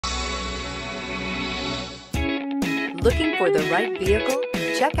Looking for the right vehicle?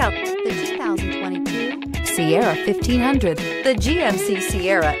 Check out the 2022 Sierra 1500. The GMC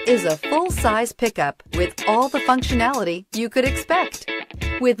Sierra is a full-size pickup with all the functionality you could expect.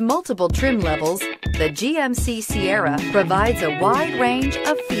 With multiple trim levels, the GMC Sierra provides a wide range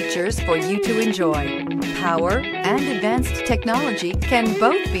of features for you to enjoy. Power and advanced technology can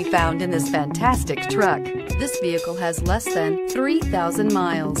both be found in this fantastic truck. This vehicle has less than 3,000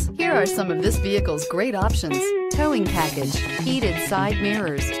 miles. Here are some of this vehicle's great options: towing package, heated side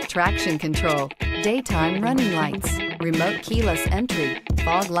mirrors, traction control, daytime running lights, remote keyless entry,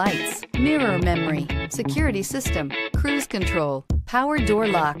 fog lights, mirror memory, security system, cruise control, power door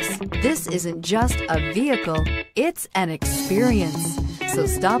locks. This isn't just a vehicle, it's an experience. So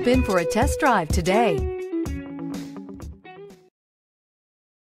stop in for a test drive today.